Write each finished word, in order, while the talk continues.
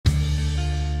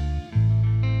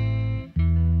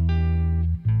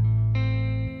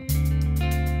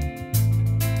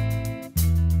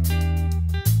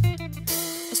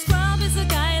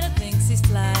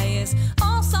is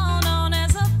also known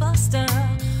as a buster.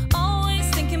 Always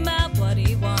thinking about what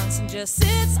he wants and just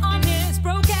sits on his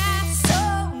broke ass.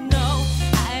 So no,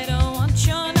 I don't want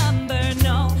your number,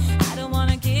 no. I don't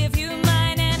wanna give you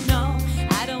mine, and no,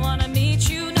 I don't wanna meet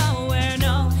you nowhere,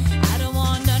 no. I don't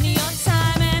want none of your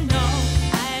time, and no,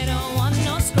 I don't want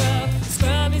no scrub.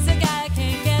 Scrub is a guy that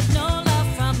can't get no love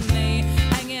from me,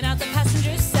 hanging out the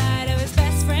passenger side of his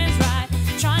best friend's ride,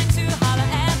 trying to holler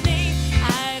at me.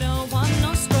 I don't want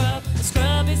no scrub. A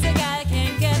scrub is a guy that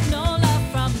can't get no love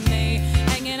from me,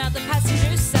 hanging out the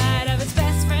passenger side of his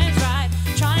best friend's ride,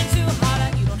 trying to holler.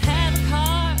 You don't have a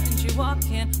car and you're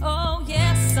walking. Oh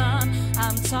yes, son,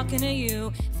 I'm talking to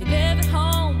you. If you live at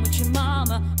home with your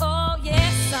mama, oh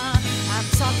yes, son, I'm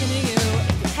talking to you.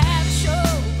 If you have a show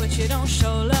but you don't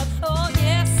show love, oh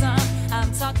yes, son,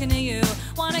 I'm talking to you.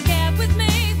 Wanna get with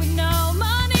me?